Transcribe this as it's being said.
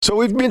So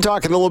we've been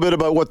talking a little bit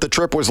about what the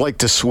trip was like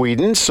to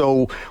Sweden,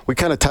 so we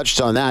kind of touched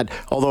on that,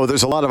 although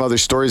there's a lot of other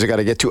stories I got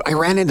to get to. I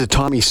ran into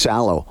Tommy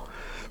Salo,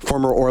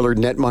 former Oiler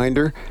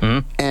netminder,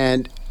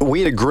 and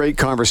we had a great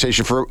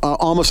conversation for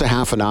almost a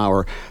half an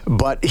hour,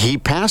 but he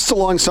passed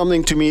along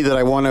something to me that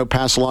I want to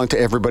pass along to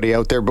everybody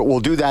out there, but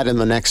we'll do that in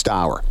the next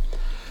hour.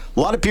 A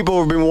lot of people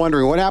have been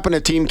wondering, what happened to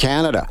Team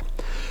Canada?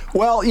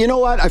 Well, you know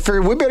what? I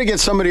figured we better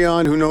get somebody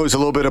on who knows a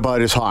little bit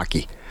about his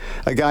hockey.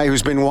 A guy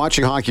who's been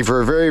watching hockey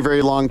for a very,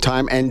 very long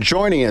time. And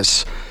joining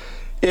us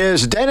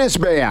is Dennis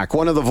Beyak,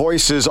 one of the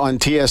voices on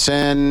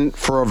TSN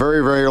for a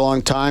very, very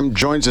long time.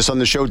 Joins us on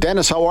the show.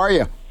 Dennis, how are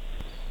you?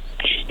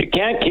 You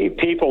can't keep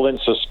people in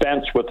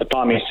suspense with the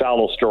Tommy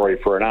Salo story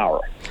for an hour.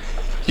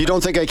 You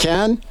don't think I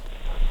can?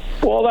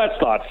 Well,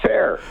 that's not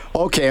fair.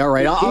 Okay, all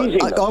right.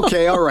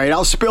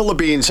 I'll spill the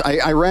beans.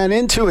 I ran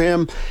into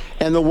him,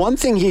 and the one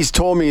thing he's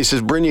told me, he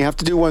says, Bryn, you have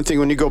to do one thing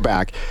when you go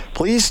back.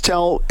 Please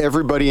tell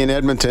everybody in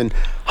Edmonton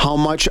how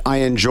much I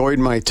enjoyed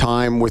my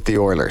time with the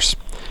Oilers.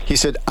 He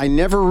said, I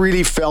never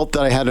really felt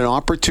that I had an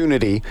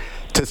opportunity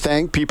to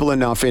thank people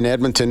enough in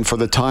Edmonton for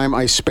the time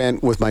I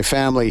spent with my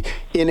family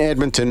in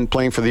Edmonton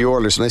playing for the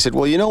Oilers. And I said,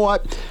 well, you know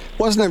what?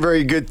 Wasn't a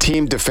very good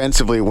team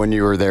defensively when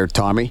you were there,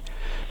 Tommy.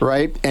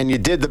 Right? And you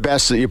did the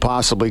best that you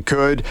possibly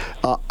could.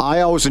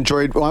 I always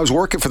enjoyed, I was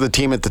working for the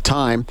team at the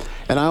time,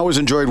 and I always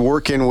enjoyed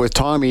working with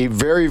Tommy.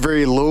 Very,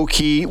 very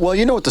low-key. Well,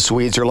 you know what the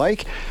Swedes are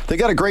like. They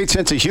got a great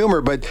sense of humor,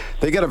 but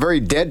they got a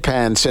very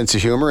deadpan sense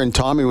of humor, and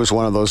Tommy was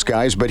one of those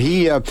guys. But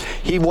he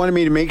wanted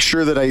me to make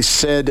sure that I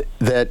said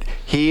that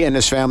he and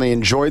his family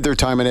enjoyed their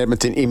time in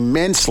Edmonton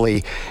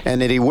immensely,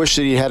 and that he wished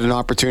that he had an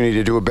opportunity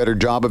to do a better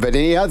job of it.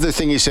 And the other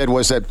thing he said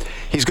was that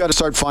he's got to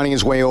start finding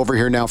his way over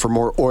here now for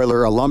more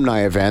Oiler alumni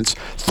events.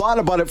 Thought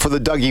about it for the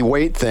Dougie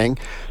Waite thing,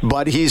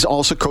 but he's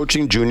also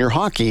coaching junior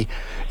hockey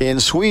in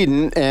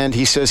Sweden, and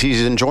he says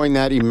he's enjoying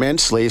that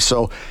immensely.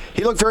 So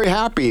he looked very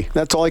happy.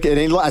 That's all I can.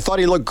 I thought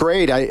he looked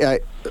great.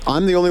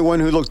 I'm the only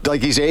one who looked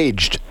like he's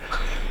aged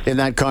in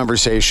that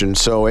conversation.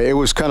 So it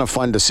was kind of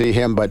fun to see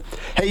him. But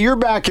hey, you're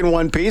back in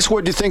one piece.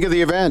 What did you think of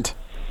the event?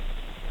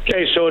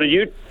 Okay, so did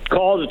you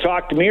call to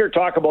talk to me or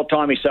talk about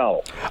Tommy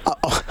Salo?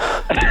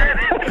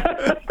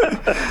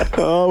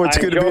 Oh, it's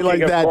going to be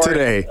like that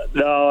today.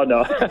 No.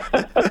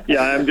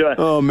 Yeah, I'm doing.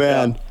 Oh,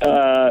 man.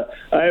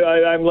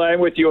 I'm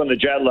with you on the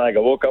jet lag. I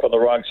woke up on the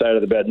wrong side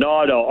of the bed. No,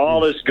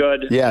 all is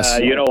good. Yes.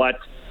 You know what?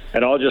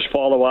 And I'll just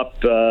follow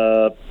up.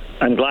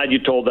 I'm glad you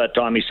told that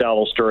Tommy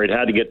Salo story. It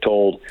had to get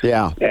told.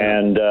 Yeah.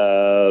 And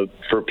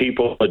for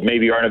people that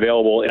maybe aren't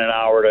available in an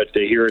hour to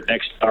hear it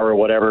next hour or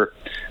whatever,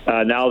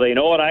 now they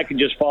know, and I can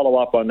just follow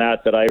up on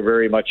that I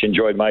very much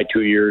enjoyed my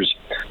 2 years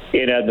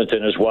in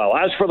Edmonton as well.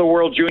 As for the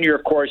World Junior,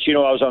 of course, you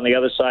know, I was on the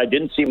other side,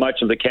 didn't see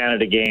much of the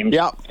Canada games.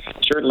 Yeah.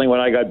 Certainly when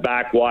I got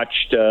back,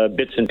 watched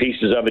bits and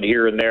pieces of it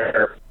here and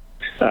there.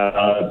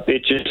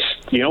 It just,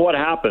 you know what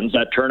happens?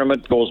 That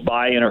tournament goes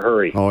by in a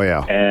hurry. Oh,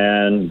 yeah.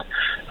 And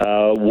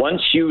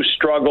once you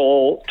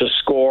struggle to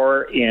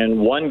score in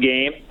one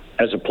game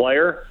as a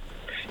player,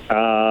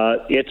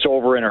 it's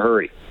over in a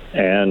hurry.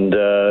 And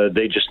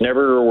they just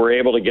never were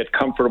able to get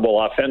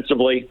comfortable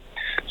offensively.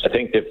 I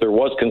think if there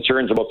was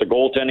concerns about the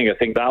goaltending, I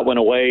think that went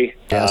away.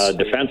 Yes.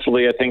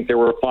 Defensively, I think they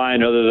were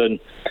fine, other than,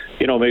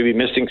 you know, maybe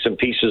missing some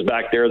pieces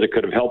back there that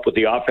could have helped with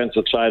the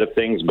offensive side of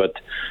things. But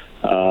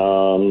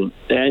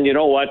and you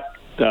know what?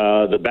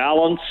 The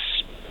balance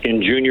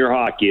in junior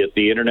hockey at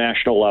the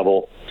international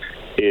level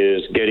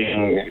is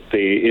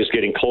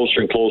getting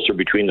closer and closer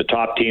between the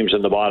top teams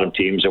and the bottom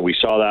teams, and we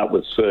saw that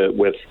with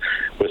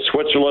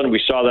Switzerland.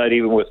 We saw that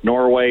even with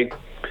Norway.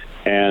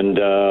 And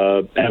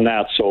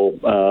that.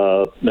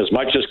 So as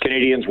much as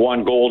Canadians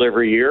won gold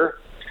every year,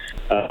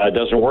 it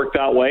doesn't work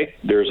that way.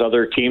 There's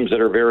other teams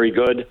that are very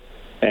good,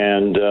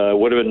 and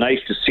would have been nice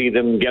to see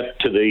them get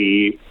to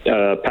the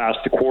past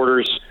the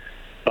quarters.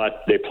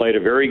 But they played a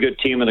very good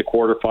team in the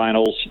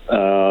quarterfinals,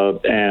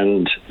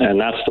 and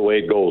that's the way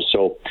it goes.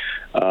 So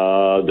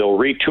they'll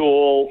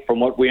retool. From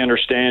what we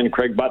understand,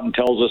 Craig Button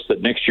tells us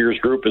that next year's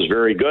group is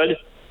very good.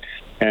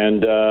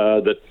 And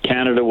that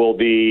Canada will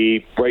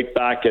be right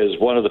back as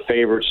one of the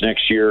favorites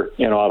next year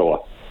in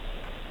Ottawa.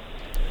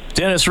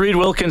 Dennis, Reed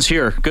Wilkins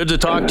here. Good to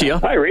talk to you.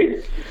 Hi,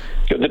 Reed.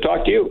 Good to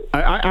talk to you.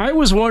 I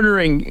was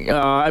wondering,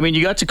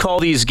 you got to call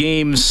these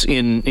games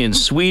in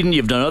Sweden.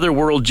 You've done other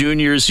World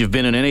Juniors. You've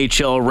been in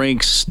NHL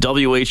rinks,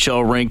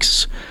 WHL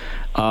rinks.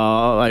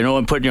 I know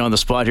I'm putting you on the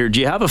spot here. Do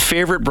you have a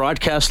favorite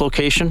broadcast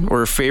location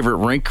or a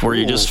favorite rink where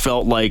you just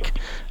felt like,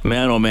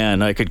 man, oh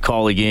man, I could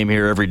call a game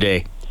here every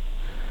day?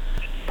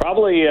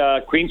 Probably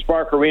Queen's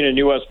Park Arena in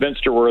New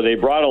Westminster, where they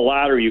brought a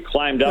ladder. You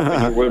climbed up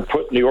and you were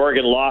put in the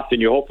organ loft,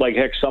 and you hope like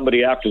heck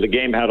somebody after the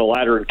game had a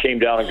ladder and came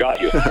down and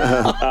got you.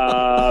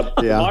 Yeah.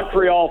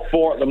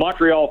 The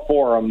Montreal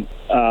Forum,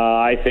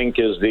 I think,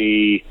 is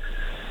the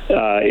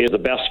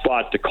best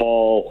spot to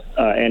call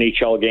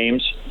NHL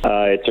games.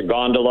 It's a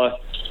gondola.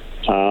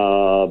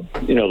 The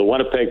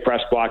Winnipeg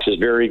press box is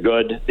very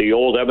good. The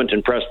old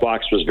Edmonton press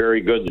box was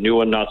very good. The new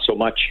one, not so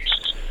much.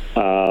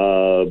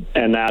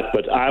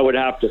 But I would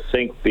have to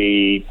think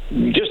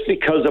just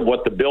because of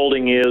what the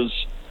building is,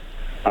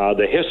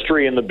 the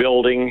history in the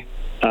building.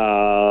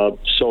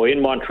 So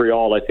in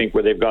Montreal, I think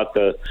where they've got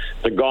the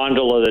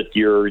gondola that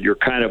you're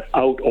kind of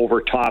out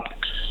over top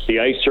the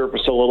ice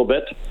surface a little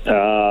bit.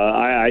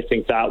 I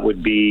think that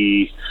would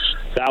be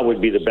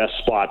the best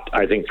spot,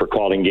 I think, for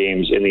calling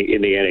games in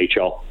the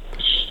NHL.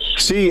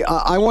 See,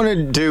 I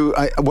wanted to,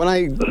 when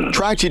I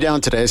tracked you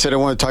down today, I said I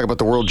wanted to talk about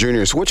the World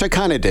Juniors, which I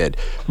kind of did.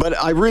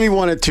 But I really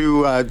wanted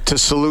to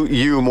salute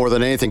you more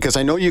than anything, because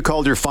I know you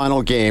called your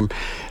final game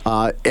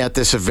at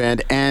this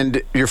event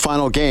and your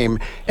final game.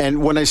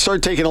 And when I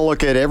started taking a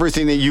look at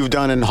everything that you've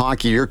done in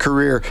hockey, your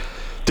career,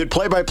 did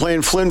play-by-play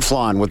in Flin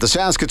Flon with the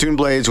Saskatoon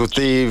Blades, with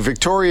the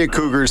Victoria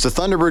Cougars, the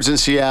Thunderbirds in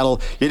Seattle.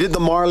 You did the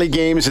Marley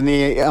games in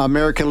the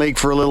American League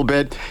for a little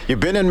bit. You've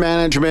been in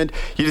management.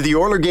 You did the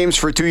Oiler games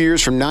for 2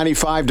 years from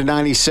 95 to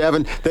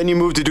 97. Then you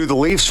moved to do the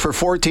Leafs for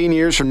 14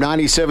 years from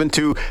 97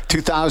 to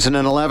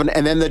 2011.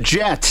 And then the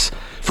Jets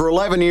for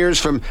 11 years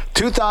from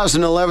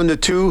 2011 to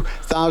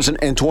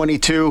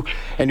 2022.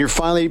 And you're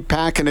finally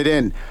packing it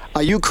in.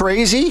 Are you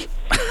crazy?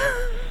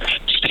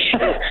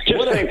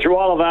 Just saying, through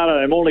all of that,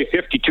 I'm only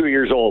 52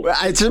 years old.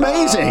 It's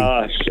amazing.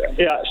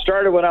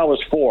 Started when I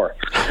was 4.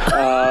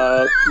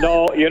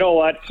 No, you know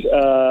what,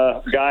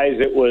 guys?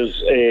 It was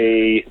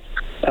a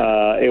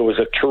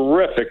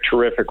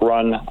terrific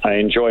run. I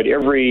enjoyed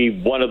every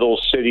one of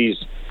those cities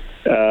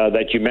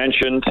that you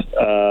mentioned.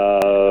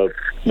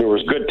 There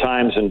was good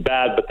times and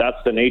bad, but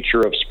that's the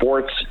nature of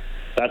sports.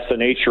 That's the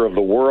nature of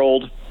the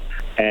world.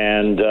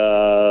 And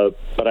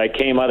but I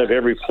came out of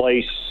every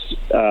place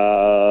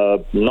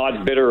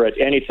not bitter at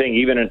anything,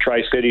 even in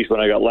Tri-Cities when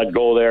I got let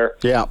go there.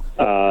 Yeah.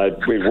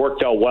 We've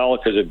worked out well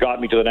because it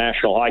got me to the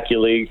National Hockey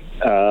League.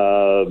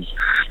 And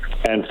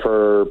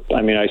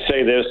I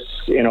say this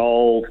in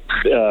all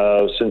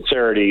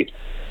sincerity,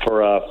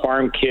 for a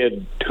farm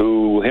kid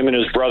who, him and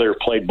his brother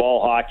played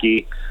ball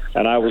hockey,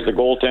 and I was the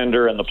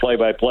goaltender and the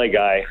play-by-play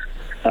guy,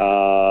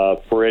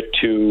 for it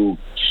to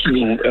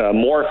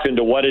morph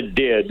into what it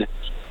did,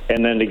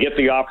 and then to get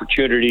the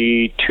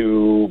opportunity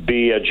to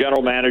be a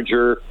general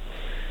manager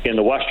in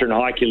the Western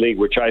Hockey League,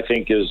 which I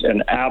think is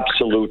an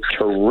absolute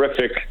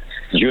terrific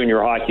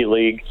junior hockey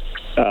league,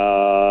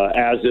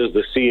 as is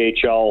the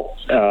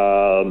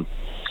CHL.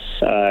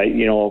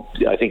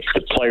 I think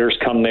the players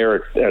come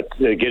there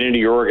get into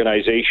your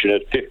organization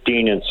at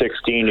 15 and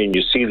 16, and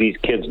you see these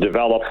kids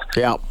develop.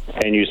 Yeah.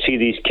 And you see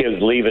these kids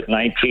leave at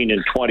 19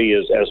 and 20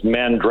 as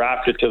men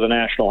drafted to the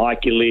National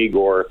Hockey League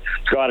or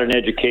got an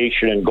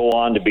education and go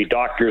on to be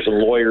doctors and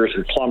lawyers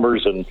and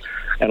plumbers and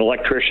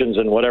electricians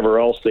and whatever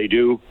else they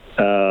do.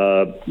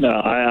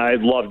 I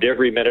loved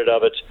every minute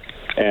of it,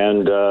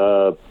 and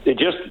it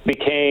just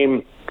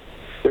became.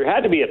 There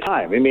had to be a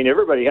time. I mean,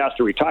 everybody has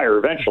to retire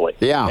eventually.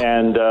 Yeah.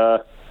 And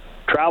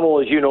travel,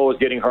 as you know, is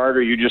getting harder.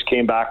 You just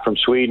came back from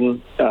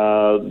Sweden.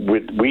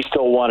 We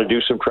still want to do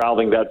some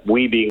traveling, that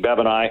we being Bev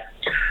and I.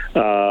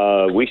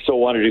 We still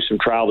want to do some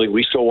traveling.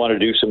 We still want to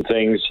do some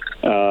things.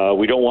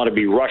 We don't want to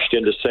be rushed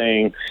into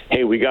saying,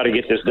 hey, we got to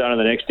get this done in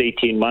the next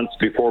 18 months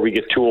before we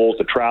get too old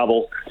to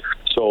travel.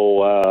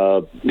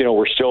 So,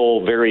 we're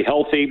still very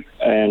healthy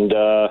and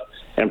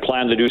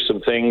plan to do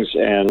some things.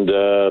 And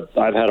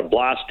I've had a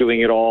blast doing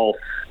it all.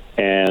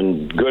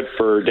 And good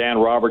for Dan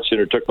Robertson,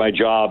 who took my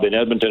job in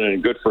Edmonton,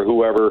 and good for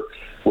whoever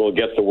will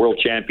get the World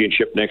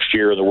Championship next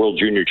year, the World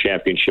Junior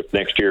Championship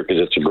next year, because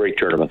it's a great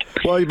tournament.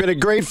 Well, you've been a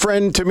great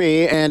friend to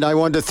me, and I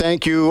wanted to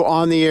thank you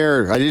on the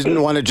air. I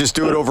didn't want to just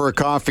do it over a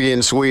coffee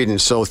in Sweden.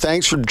 So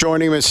thanks for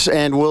joining us,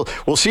 and we'll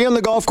see you on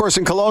the golf course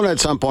in Kelowna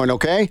at some point,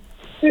 okay?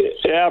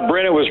 Yeah,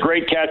 Brent, it was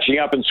great catching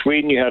up in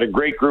Sweden. You had a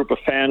great group of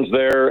fans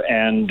there,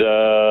 and it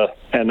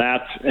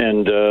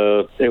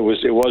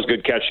was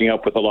good catching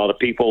up with a lot of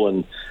people.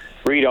 And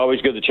Reed, always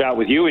good to chat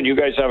with you. And you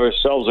guys have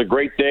yourselves a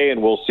great day,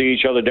 and we'll see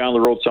each other down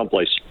the road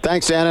someplace.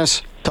 Thanks,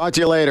 Dennis. Talk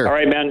to you later. All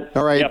right, man.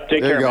 All right. Yep,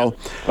 take there care, you go. Man.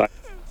 Bye.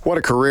 What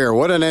a career.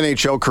 What an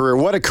NHL career.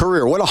 What a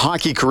career. What a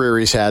hockey career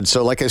he's had.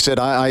 So, like I said,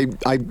 I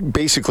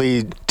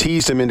basically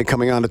teased him into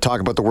coming on to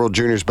talk about the World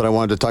Juniors, but I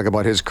wanted to talk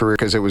about his career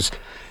because it was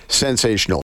sensational.